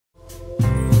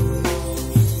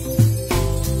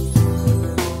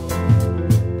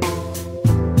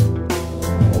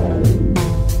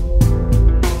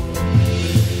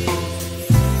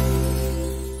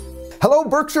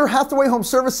Berkshire Hathaway Home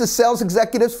Services sales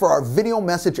executives, for our video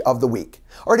message of the week.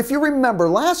 All right, if you remember,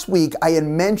 last week I had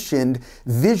mentioned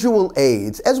visual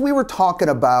aids as we were talking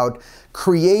about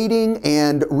creating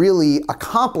and really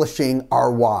accomplishing our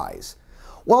whys.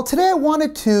 Well, today I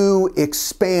wanted to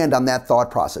expand on that thought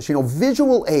process. You know,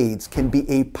 visual aids can be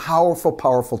a powerful,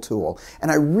 powerful tool, and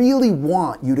I really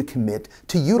want you to commit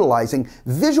to utilizing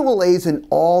visual aids in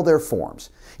all their forms.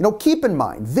 You know, keep in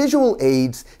mind, visual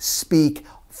aids speak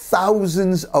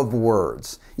thousands of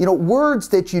words. You know, words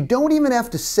that you don't even have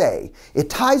to say. It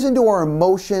ties into our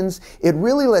emotions. It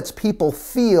really lets people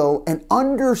feel and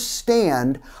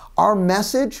understand our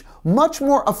message much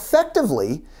more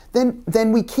effectively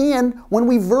than we can when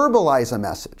we verbalize a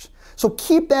message. So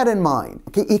keep that in mind.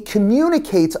 Okay? It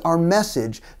communicates our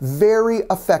message very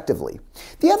effectively.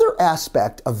 The other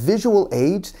aspect of visual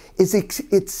aids is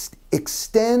it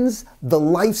extends the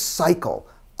life cycle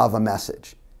of a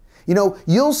message. You know,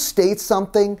 you'll state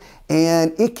something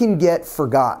and it can get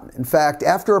forgotten. In fact,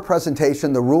 after a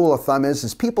presentation, the rule of thumb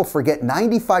is people forget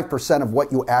 95% of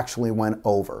what you actually went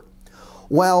over.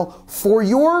 Well, for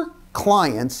your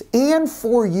clients and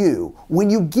for you, when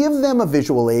you give them a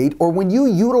visual aid or when you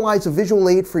utilize a visual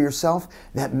aid for yourself,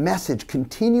 that message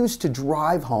continues to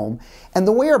drive home. And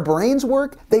the way our brains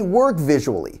work, they work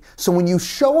visually. So when you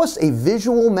show us a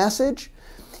visual message,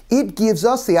 it gives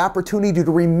us the opportunity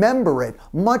to remember it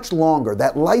much longer.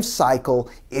 That life cycle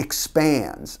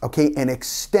expands, okay, and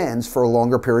extends for a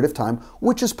longer period of time,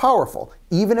 which is powerful,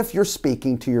 even if you're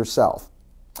speaking to yourself.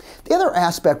 The other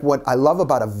aspect, what I love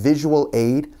about a visual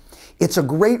aid, it's a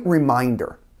great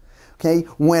reminder, okay?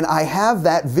 When I have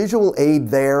that visual aid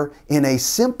there in a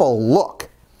simple look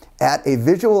at a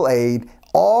visual aid,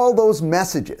 all those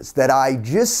messages that I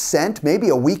just sent maybe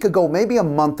a week ago, maybe a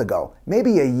month ago,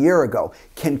 maybe a year ago,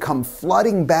 can come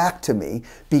flooding back to me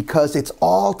because it's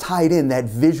all tied in that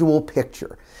visual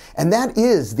picture. And that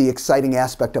is the exciting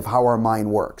aspect of how our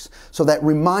mind works. So that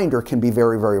reminder can be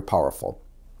very, very powerful.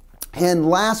 And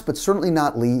last but certainly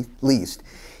not least,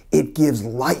 it gives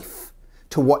life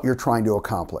to what you're trying to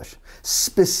accomplish.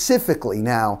 Specifically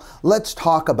now, let's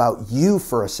talk about you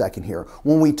for a second here.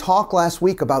 When we talked last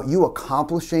week about you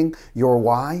accomplishing your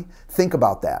why, think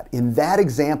about that. In that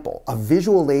example, a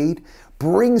visual aid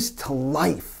brings to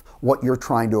life what you're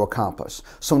trying to accomplish.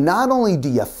 So not only do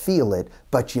you feel it,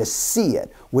 but you see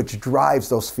it, which drives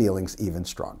those feelings even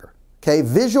stronger. Okay,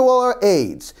 visual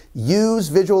aids. Use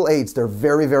visual aids. They're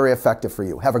very, very effective for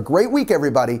you. Have a great week,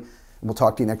 everybody, and we'll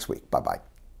talk to you next week. Bye-bye.